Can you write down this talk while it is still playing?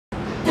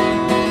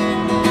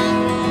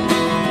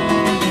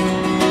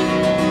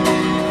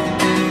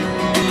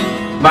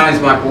My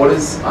name's Mike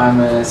Waters. I'm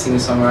a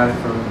singer-songwriter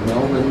from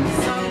Melbourne.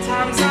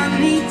 Sometimes I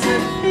need to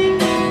think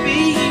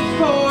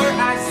before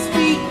I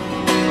speak.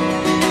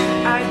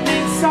 I've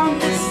made some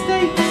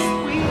mistakes.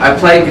 I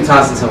played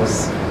guitar since I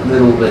was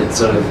little, but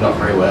sort of not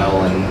very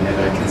well and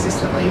never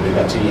consistently. But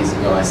about 2 years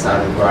ago I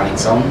started writing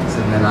songs,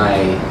 and then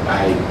I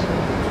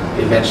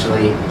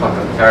eventually plucked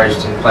up the courage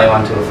to play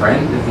one to a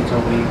friend, and he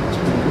told me it was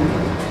pretty good.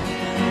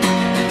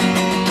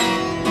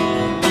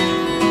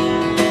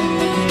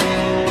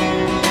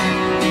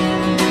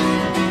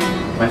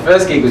 My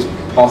first gig was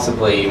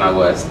possibly my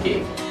worst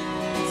gig.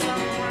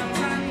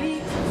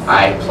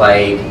 I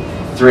played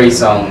 3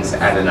 songs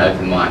at an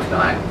open mic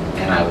night,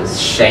 and I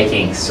was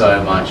shaking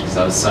so much because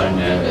I was so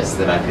nervous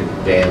that I could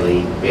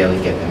barely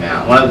get them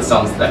out. One of the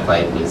songs that I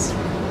played was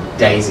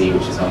Daisy,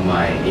 which is on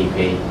my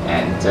EP,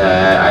 and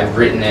I'd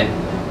written it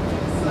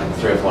like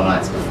 3 or 4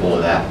 nights before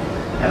that,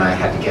 and I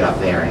had to get up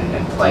there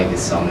and play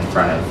this song in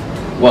front of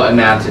what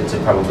amounted to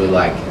probably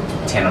like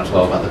 10 or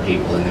 12 other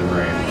people in the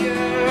room.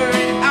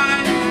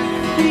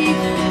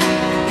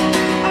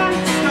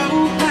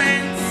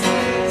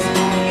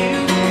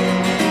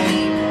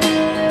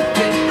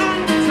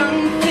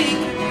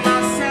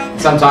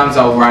 Sometimes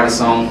I'll write a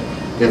song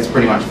that's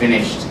pretty much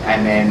finished,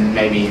 and then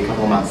maybe a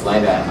couple of months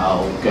later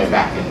I'll go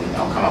back and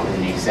I'll come up with a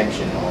new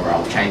section, or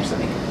I'll change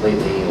something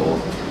completely, or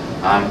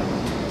I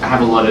have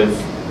a lot of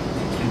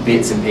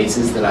bits and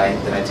pieces that I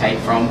take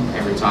from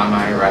every time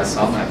I write a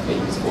song. I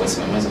use voice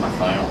memos on my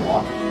phone a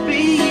lot.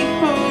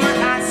 Before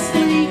I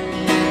sleep,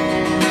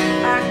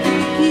 I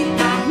can keep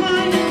my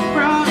mind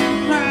from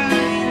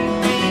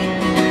running.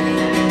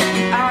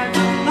 I've a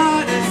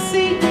lot of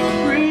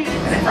secrets.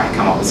 And if I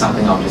come up with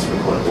something, I'll just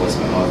record a voice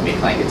memo of me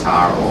playing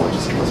guitar, or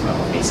just a voice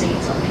memo of me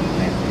singing something.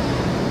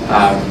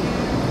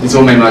 It's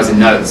all memos and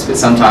notes, but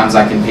sometimes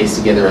I can piece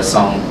together a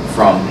song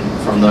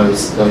from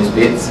those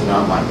bits. You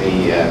know, it might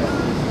be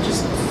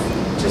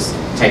just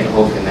take a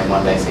hook and then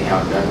one day see how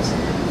it goes.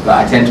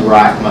 But I tend to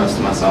write most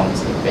of my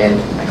songs in bed.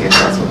 I guess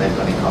that's what they've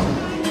got in common.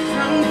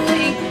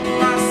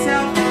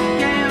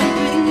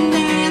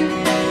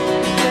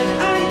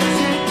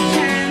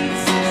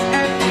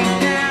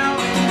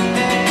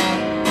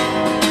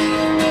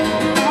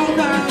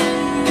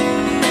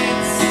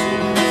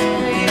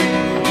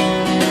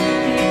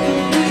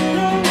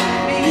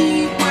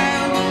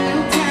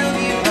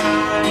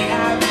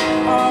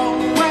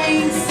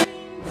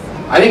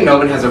 I think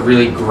Melbourne has a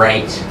really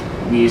great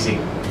music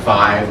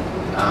vibe.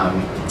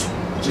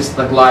 Just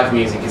like live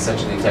music is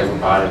such an integral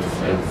part of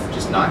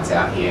just nights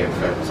out here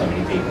for so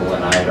many people,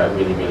 and I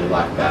really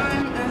like that.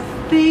 I'm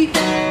a thief.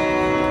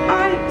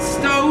 I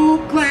stole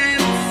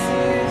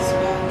glances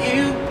while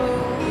you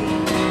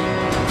believe.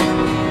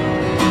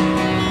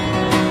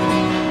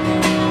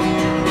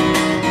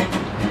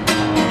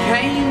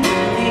 Came to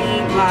me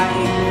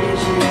like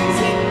visions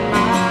in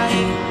my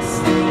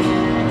sleep.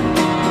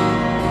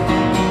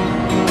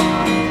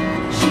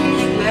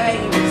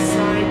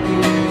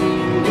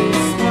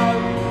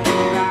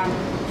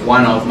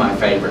 One of my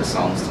favourite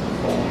songs to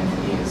perform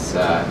is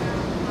a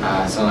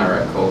song I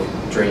wrote called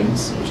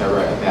Dreams, which I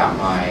wrote about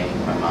my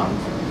mum.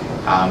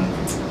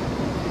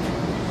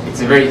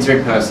 It's very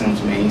personal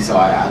to me, so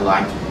I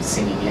like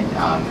singing it.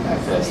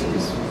 At first it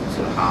was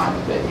sort of hard,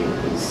 but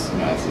it was, you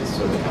know, it's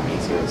sort of become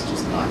easier. It's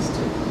just nice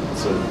to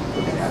sort of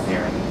put it out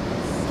there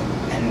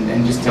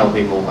and just tell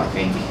people. I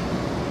think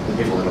the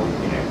people that will,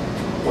 you know,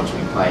 watch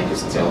me play,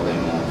 just tell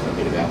them a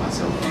bit about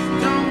myself.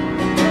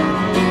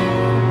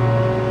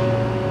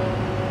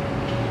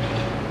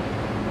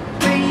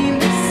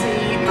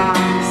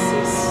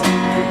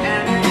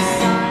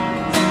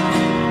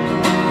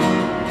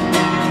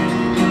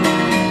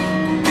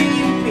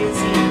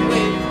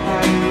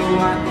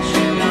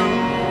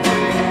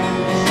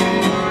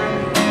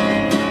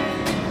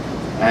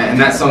 And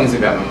that song is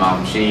about my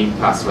mum. She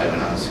passed away when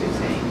I was 15,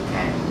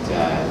 and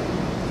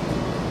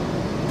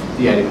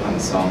the idea behind the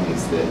song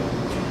is that,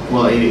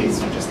 well, it's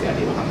not just the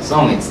idea behind the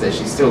song, it's that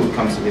she still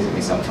comes to visit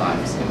me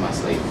sometimes in my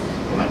sleep,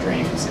 in my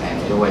dreams,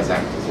 and it always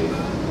acts as if,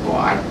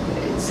 well,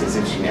 it's as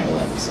if she never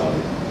left. So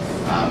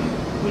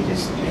we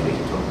just, you know, we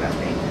can talk about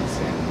things,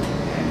 and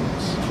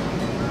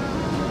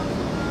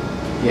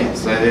yeah,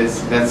 so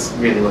that's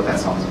really what that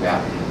song's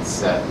about.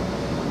 It's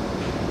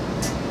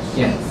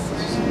yeah, it's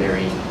just a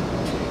very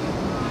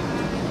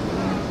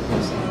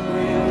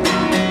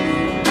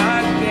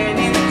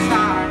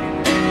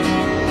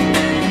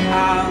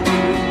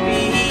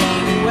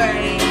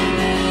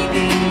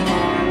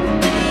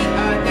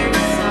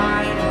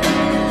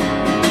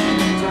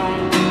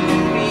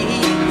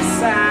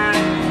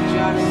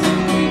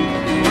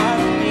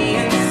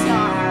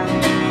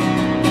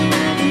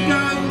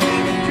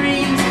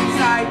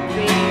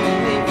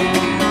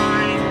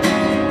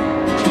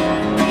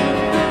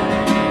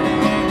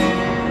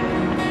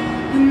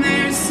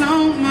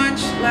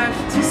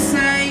left to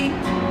say,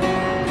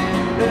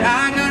 but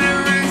I gotta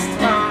rest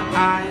my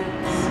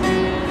eyes.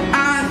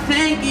 I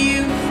thank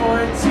you for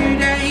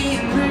today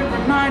and the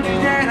reminder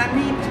that I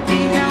need to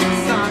be out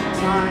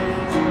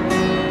sometimes,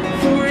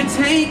 for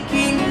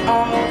taking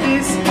all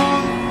this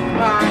off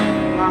my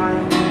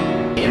mind.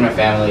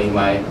 family,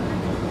 my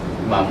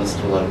mum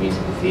listened to a lot of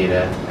musical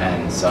theatre,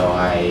 and so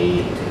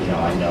I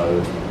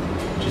know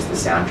just the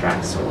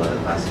soundtracks to a lot of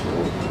the classical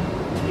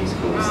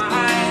musicals.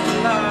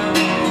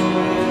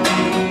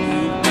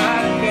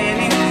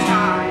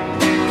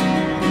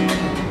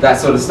 That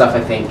sort of stuff,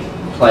 I think,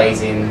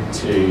 plays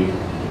into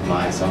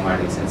my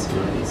songwriting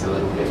sensibilities a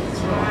little bit as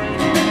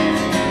well.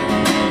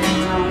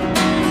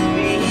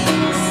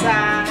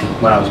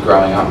 When I was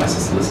growing up, my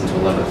sister listened to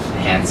a lot of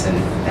Hanson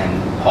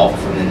and pop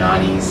from the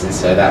 90s, and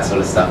so that sort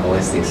of stuff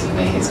always sticks with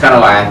me. It's kind of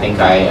why I think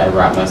I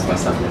write most of my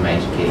stuff in a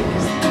major key.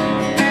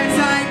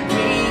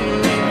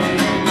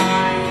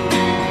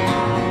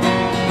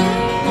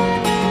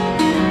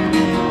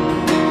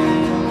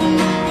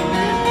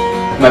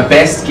 My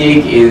best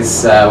gig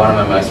is one of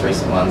my most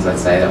recent ones, I'd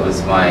say. That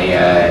was my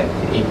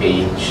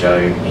EP show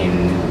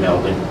in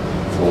Melbourne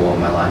for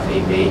my Life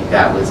EP.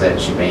 That was at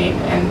Shebeen,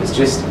 and was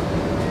just,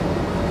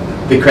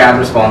 the crowd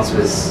response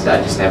was,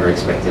 I just never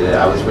expected it.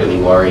 I was really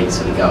worried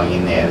sort of going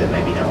in there that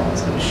maybe no one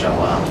was going to show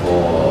up,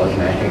 or,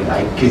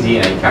 because you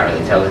can't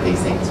really tell with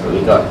these things, but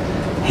we got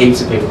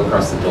heaps of people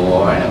across the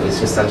door, and it was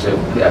just such a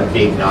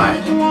big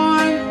night.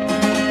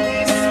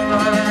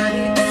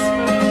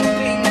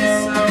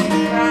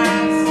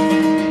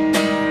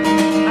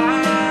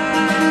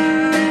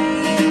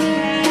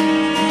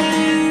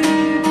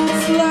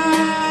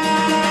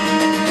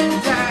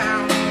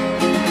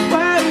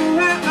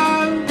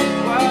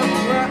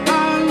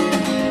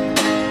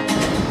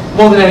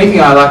 More than anything,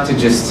 I like to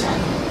just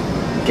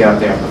get up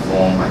there and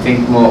perform. I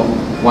think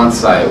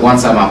once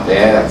I'm up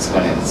there, that's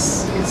when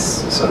it's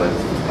sort of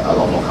a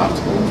lot more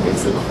comfortable.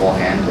 It's the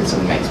beforehand that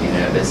sort of makes me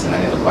nervous, and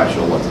I'm never quite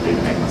sure what to do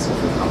to make myself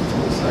feel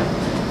comfortable. So I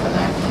don't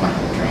know, I might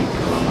have a drink,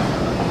 or I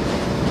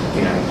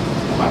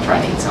might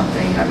try and eat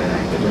something. I don't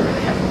know, but I don't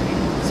really have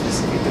anything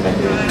specific that I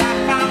do.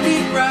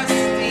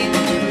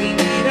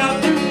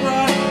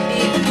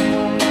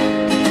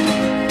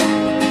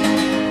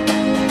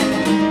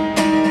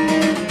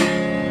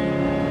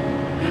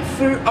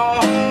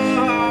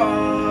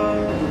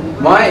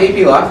 My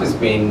EP life has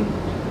been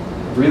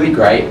really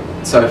great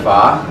so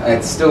far.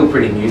 It's still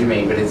pretty new to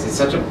me, but it's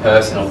such a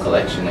personal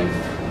collection of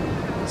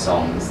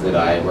songs that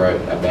I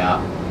wrote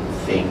about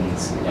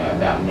things,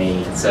 about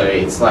me. So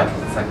it's like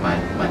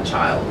my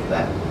child.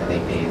 That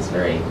EP is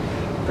very,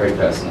 very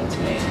personal to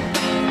me.